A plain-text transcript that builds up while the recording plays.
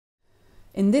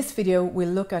In this video, we'll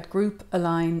look at group,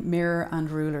 align, mirror and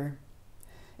ruler.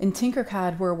 In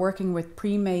TinkerCad, we're working with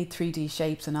pre-made 3D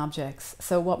shapes and objects,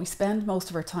 so what we spend most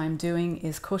of our time doing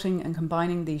is cutting and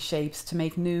combining these shapes to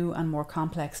make new and more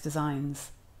complex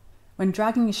designs. When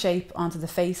dragging a shape onto the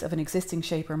face of an existing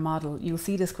shape or model, you'll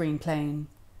see this green plane.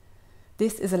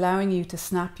 This is allowing you to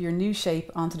snap your new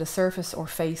shape onto the surface or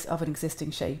face of an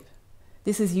existing shape.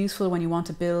 This is useful when you want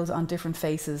to build on different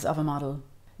faces of a model.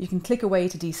 You can click away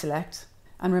to deselect.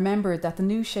 And remember that the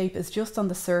new shape is just on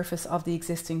the surface of the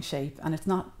existing shape and it's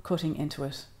not cutting into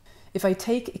it. If I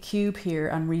take a cube here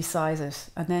and resize it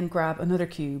and then grab another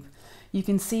cube, you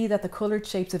can see that the coloured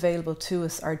shapes available to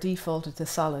us are defaulted to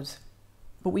solid.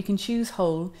 But we can choose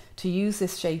whole to use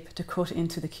this shape to cut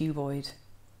into the cuboid.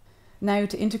 Now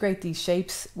to integrate these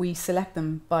shapes, we select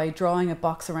them by drawing a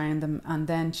box around them and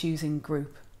then choosing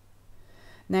group.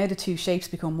 Now the two shapes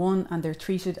become one and they're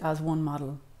treated as one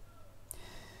model.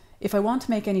 If I want to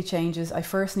make any changes, I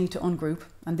first need to ungroup,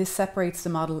 and this separates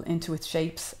the model into its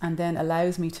shapes and then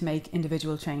allows me to make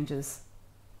individual changes.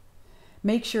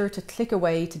 Make sure to click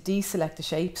away to deselect the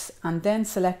shapes and then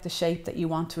select the shape that you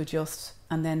want to adjust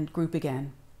and then group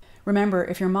again. Remember,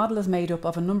 if your model is made up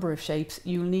of a number of shapes,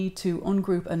 you'll need to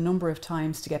ungroup a number of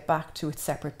times to get back to its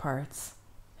separate parts.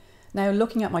 Now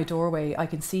looking at my doorway, I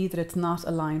can see that it's not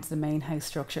aligned to the main house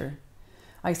structure.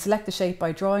 I select the shape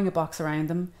by drawing a box around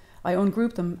them, I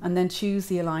ungroup them and then choose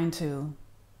the Align tool.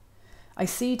 I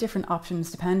see different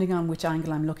options depending on which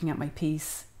angle I'm looking at my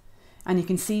piece, and you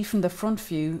can see from the front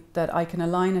view that I can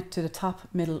align it to the top,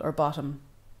 middle or bottom.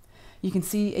 You can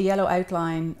see a yellow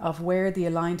outline of where the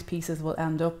aligned pieces will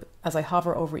end up as I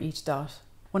hover over each dot.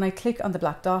 When I click on the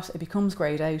black dot, it becomes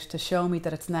greyed out to show me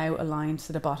that it's now aligned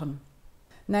to the bottom.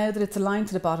 Now that it's aligned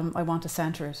to the bottom, I want to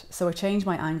centre it, so I change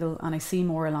my angle and I see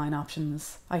more align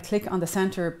options. I click on the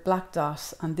centre black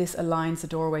dot and this aligns the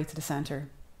doorway to the centre.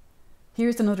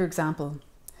 Here's another example.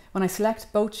 When I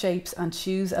select both shapes and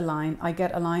choose align, I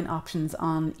get align options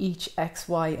on each X,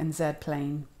 Y and Z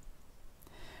plane.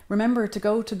 Remember to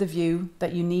go to the view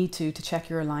that you need to check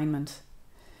your alignment.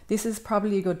 This is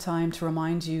probably a good time to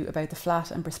remind you about the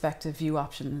flat and perspective view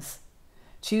options.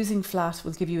 Choosing flat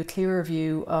will give you a clearer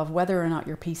view of whether or not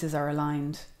your pieces are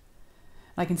aligned.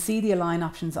 I can see the align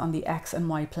options on the X and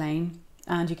Y plane,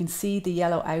 and you can see the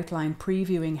yellow outline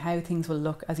previewing how things will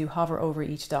look as you hover over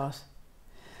each dot.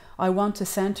 I want to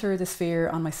centre the sphere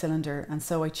on my cylinder, and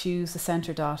so I choose the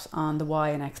centre dot on the Y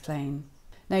and X plane.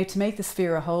 Now to make the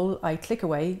sphere a whole, I click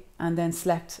away and then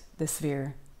select the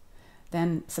sphere.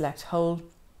 Then select whole,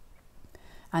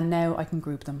 and now I can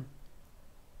group them.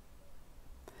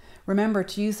 Remember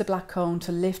to use the black cone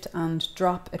to lift and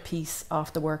drop a piece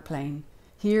off the work plane.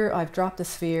 Here I've dropped the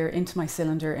sphere into my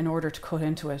cylinder in order to cut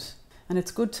into it. And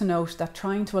it's good to note that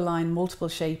trying to align multiple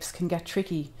shapes can get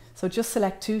tricky, so just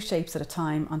select two shapes at a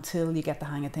time until you get the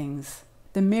hang of things.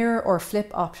 The mirror or flip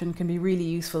option can be really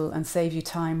useful and save you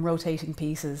time rotating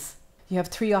pieces. You have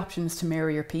three options to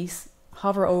mirror your piece.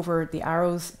 Hover over the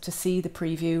arrows to see the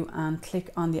preview and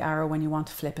click on the arrow when you want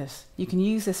to flip it. You can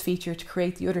use this feature to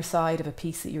create the other side of a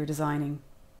piece that you're designing.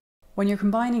 When you're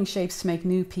combining shapes to make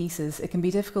new pieces, it can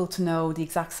be difficult to know the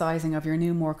exact sizing of your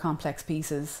new, more complex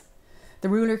pieces. The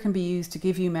ruler can be used to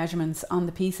give you measurements on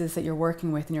the pieces that you're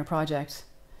working with in your project.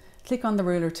 Click on the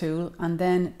ruler tool and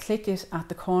then click it at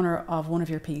the corner of one of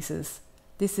your pieces.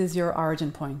 This is your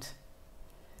origin point.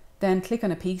 Then click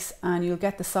on a piece and you'll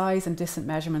get the size and distance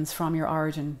measurements from your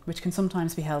origin, which can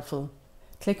sometimes be helpful.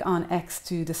 Click on X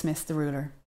to dismiss the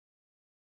ruler.